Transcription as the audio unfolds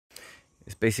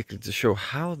is basically to show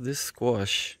how this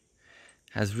squash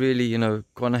has really,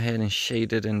 gone ahead and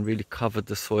shaded and really covered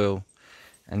the soil,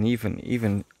 and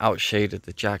even outshaded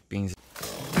the jack beans.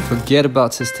 Forget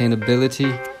about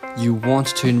sustainability. You want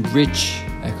to enrich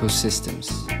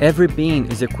ecosystems. Every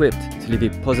bean is equipped to leave a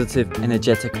positive,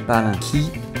 energetic balance.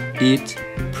 Keep it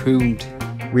pruned.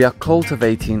 We are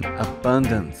cultivating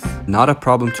abundance. Not a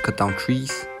problem to cut down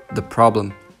trees. The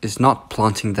problem is not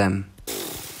planting them.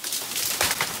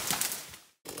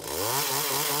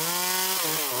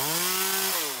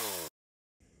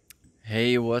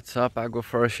 Hey, what's up,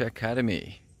 Agroforestry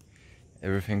Academy?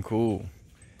 Everything cool?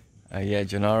 Yeah,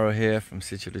 Gennaro here from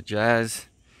City to Jazz.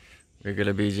 We're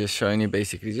gonna be just showing you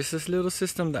basically just this little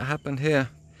system that happened here.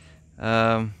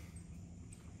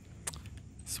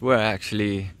 It's where I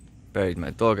actually buried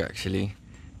my dog. Actually,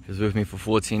 he was with me for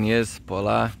 14 years.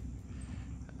 Paula,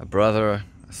 a brother,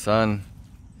 a son,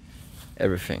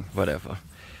 everything, whatever.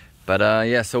 But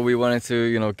yeah, so we wanted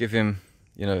to, give him,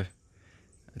 a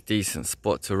decent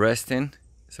spot to rest in.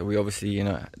 So we obviously,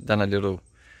 done a little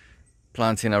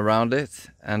planting around it,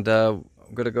 and I'm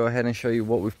gonna go ahead and show you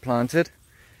what we've planted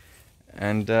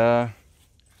and how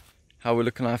we're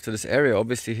looking after this area.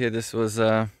 Obviously here this was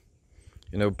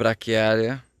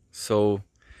brachiaria, so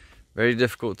very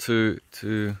difficult to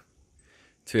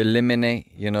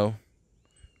eliminate,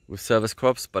 with service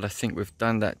crops, but I think we've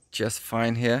done that just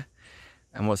fine here.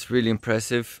 And what's really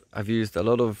impressive, I've used a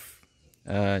lot of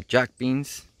jack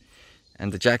beans,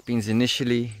 and the jack beans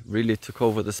initially really took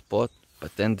over the spot,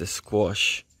 but then this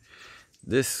squash,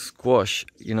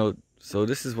 so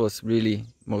this is what's really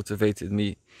motivated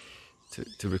me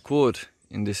to record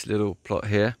in this little plot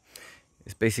here.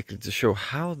 It's basically to show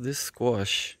how this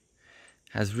squash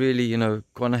has really,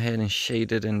 gone ahead and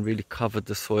shaded and really covered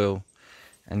the soil,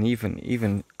 and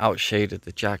even outshaded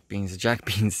the jack beans. The jack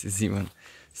beans is even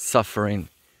suffering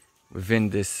within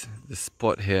this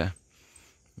spot here.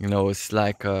 It's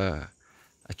like a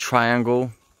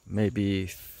triangle, maybe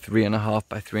 3.5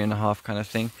 by 3.5 kind of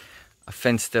thing. I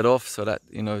fenced it off so that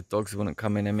dogs wouldn't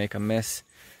come in and make a mess.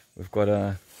 We've got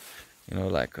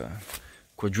like a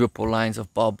quadruple lines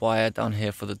of barbed wire down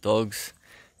here for the dogs,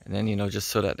 and then just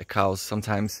so that the cows,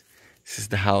 sometimes this is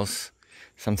the house,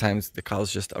 sometimes the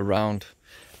cows just around,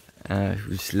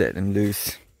 we just let them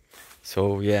loose.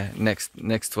 So yeah,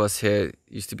 next to us here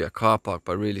used to be a car park,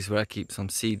 but really is where I keep some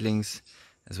seedlings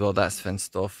as well. That's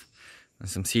fenced off, and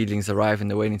some seedlings arrive and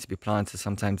they're waiting to be planted.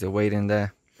 Sometimes they're waiting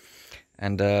there,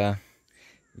 and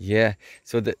yeah,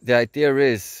 so the idea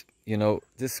is,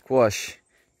 this squash,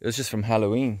 it was just from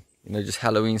Halloween, just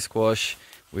Halloween squash.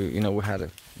 We had a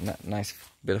nice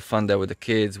bit of fun there with the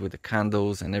kids, with the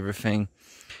candles and everything.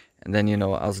 And then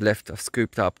I've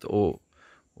scooped up all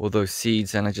those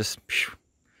seeds, and I just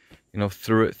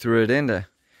threw it in there.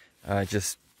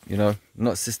 Just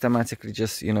not systematically,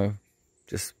 just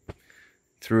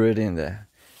threw it in there,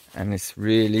 and it's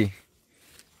really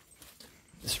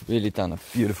done a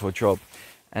beautiful job.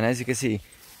 And as you can see,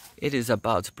 it is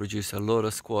about to produce a lot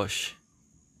of squash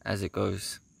as it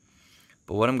goes.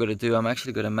 But what I'm going to do, I'm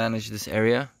actually going to manage this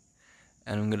area,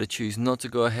 and I'm going to choose not to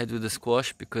go ahead with the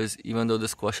squash, because even though the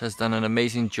squash has done an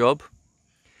amazing job,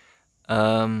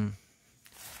 I've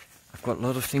got a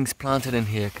lot of things planted in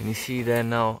here. Can you see there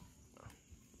now?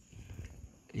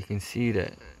 You can see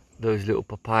that those little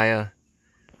papaya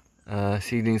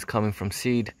seedlings coming from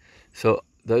seed. So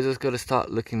those are going to start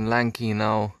looking lanky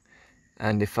now.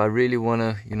 And if I really want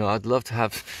to, I'd love to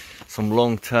have some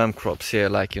long-term crops here,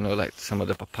 like, like some of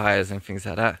the papayas and things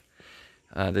like that.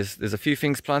 There's a few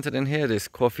things planted in here. There's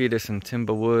coffee, there's some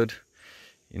timber wood,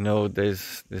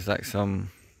 there's like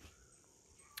some,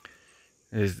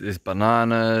 there's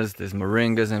bananas, there's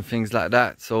moringas and things like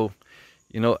that. So,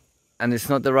 and it's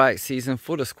not the right season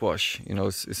for the squash.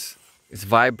 It's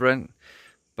vibrant,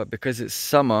 but because it's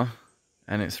summer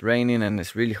and it's raining and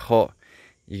it's really hot,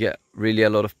 you get really a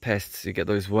lot of pests. You get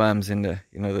those worms in the,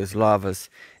 those larvas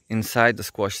inside the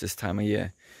squash this time of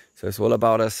year. So it's all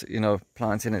about us,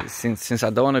 planting it. Since I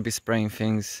don't want to be spraying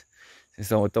things,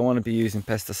 since I don't want to be using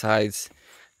pesticides,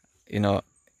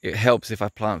 it helps if I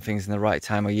plant things in the right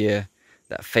time of year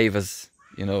that favors,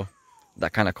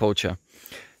 that kind of culture.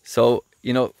 So,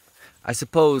 I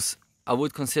suppose I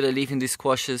would consider leaving these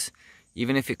squashes,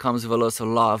 even if it comes with a lot of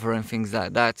larvae and things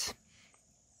like that,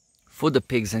 for the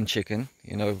pigs and chicken.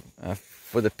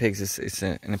 For the pigs, it's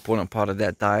an important part of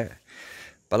their diet.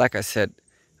 But like I said,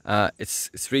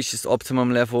 it's reached its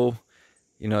optimum level.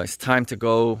 It's time to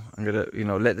go. I'm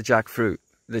gonna let the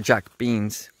jack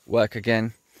beans work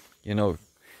again,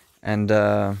 and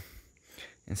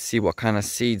see what kind of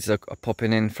seeds are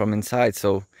popping in from inside.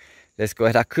 So let's go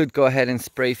ahead. I could go ahead and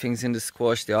spray things in the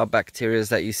squash. There are bacteria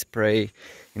that you spray,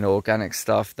 you know, organic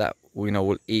stuff that, you know,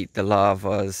 will eat the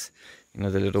larvas, you know,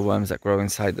 the little worms that grow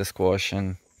inside the squash.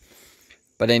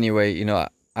 But anyway, you know,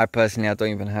 I personally, I don't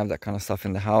even have that kind of stuff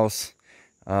in the house.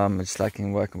 I just like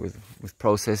working with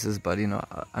processes, but you know,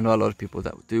 I know a lot of people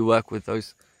that do work with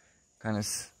those kind of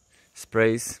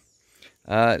sprays.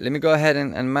 Let me go ahead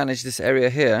and manage this area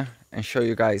here and show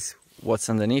you guys what's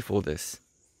underneath all this.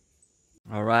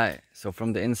 All right, so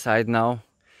from the inside now,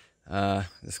 the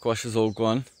squash is all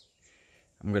gone.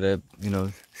 I'm gonna, you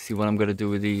know, see what I'm gonna do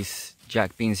with these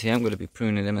jack beans here. I'm gonna be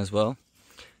pruning them as well.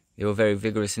 They were very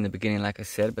vigorous in the beginning, like I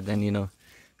said, but then, you know,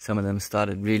 some of them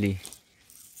started really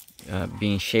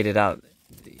being shaded out.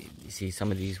 You see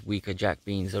some of these weaker jack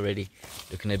beans already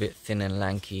looking a bit thin and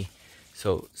lanky.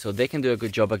 So they can do a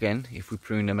good job again if we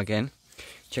prune them again.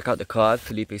 Check out the card.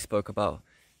 Felipe spoke about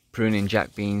pruning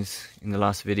jack beans in the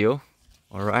last video.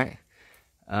 All right.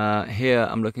 Here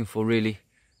I'm looking for really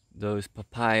those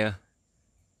papaya.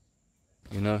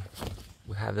 You know,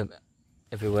 we have them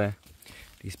everywhere.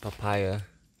 These papaya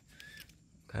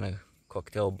kind of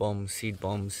cocktail bombs, seed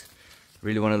bombs.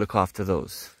 Really want to look after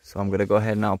those. So I'm gonna go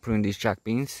ahead now, prune these jack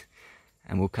beans,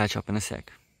 and we'll catch up in a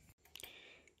sec.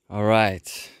 All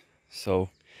right, so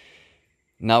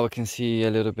now we can see a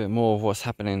little bit more of what's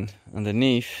happening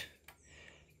underneath.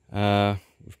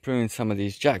 We've pruned some of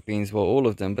these jack beans, well, all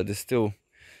of them, but there's still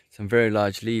some very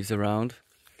large leaves around.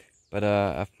 But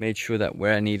I've made sure that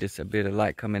where I need a bit of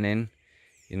light coming in,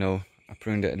 you know, I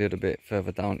pruned it a little bit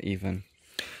further down even.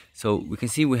 So we can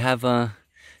see we have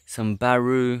some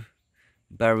baru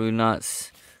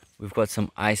nuts. We've got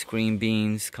some ice cream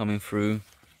beans coming through.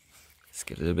 Let's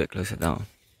get a little bit closer down.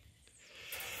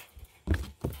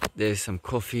 There's some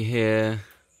coffee here.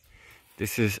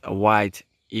 This is a white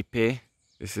ipe.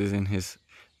 This is in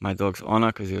my dog's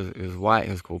honor because it was white.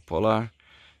 It was called Polar.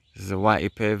 This is a white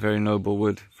ipe, very noble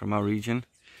wood from our region.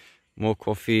 More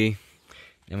coffee.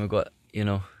 Then we've got, you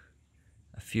know,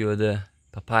 a few of the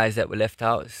papayas that were left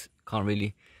out. Can't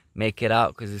really make it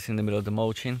out because it's in the middle of the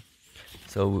mulching.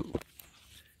 So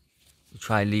we'll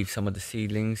try and leave some of the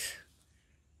seedlings.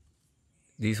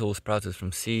 These all sprouted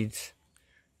from seeds.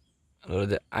 A lot of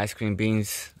the ice cream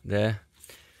beans there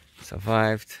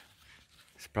survived.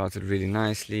 Sprouted really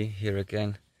nicely. Here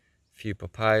again, a few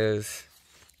papayas.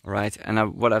 All right,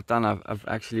 and what I've done, I've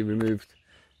actually removed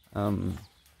the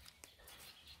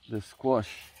squash.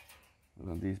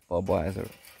 These barbed wires are.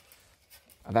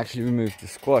 I've actually removed the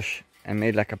squash and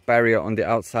made like a barrier on the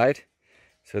outside,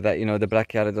 so that, you know, the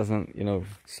blackadder doesn't, you know,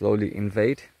 slowly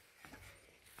invade.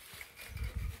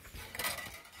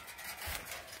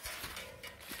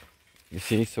 You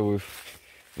see, so we've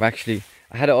actually,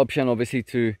 I had an option obviously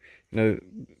to, you know,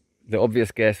 the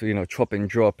obvious guess, you know, chop and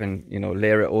drop and, you know,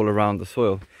 layer it all around the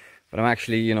soil. But I'm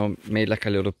actually, you know, made like a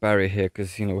little barrier here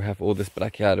because, you know, we have all this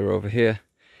blackadder over here,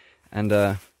 and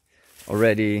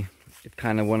already it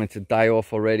kind of wanted to die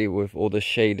off already with all the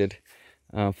shaded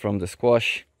from the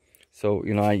squash. So,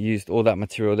 you know, I used all that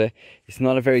material there. It's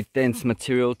not a very dense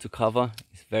material to cover.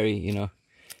 It's very, you know,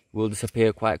 will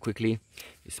disappear quite quickly.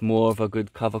 It's more of a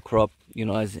good cover crop, you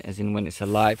know, as in when it's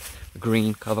alive, a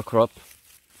green cover crop.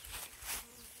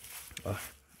 Oh,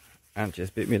 ant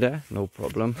just bit me there, no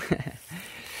problem.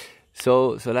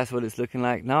 So that's what it's looking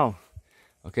like now.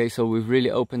 Okay, so we've really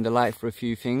opened the light for a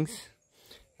few things.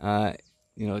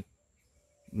 You know,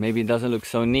 maybe it doesn't look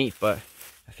so neat, but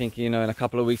I think, you know, in a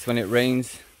couple of weeks when it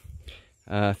rains,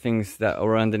 things that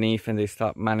are underneath and they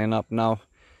start manning up now,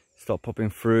 start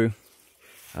popping through.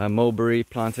 Mulberry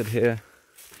planted here,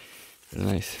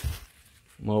 nice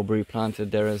mulberry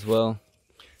planted there as well.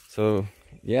 So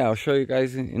yeah, I'll show you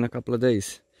guys in a couple of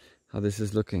days how this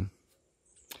is looking.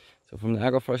 So from the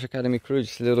Agroforestry Academy crew,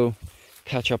 just a little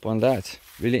catch up on that.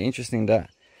 Really interesting that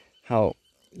how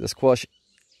the squash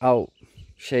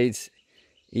outshades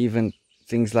even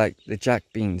things like the jack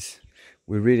beans.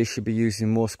 We really should be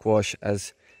using more squash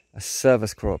as a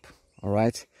service crop. All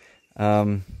right,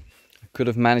 could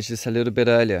have managed this a little bit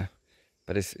earlier,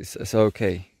 but it's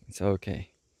okay. It's okay.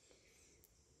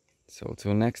 So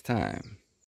till next time.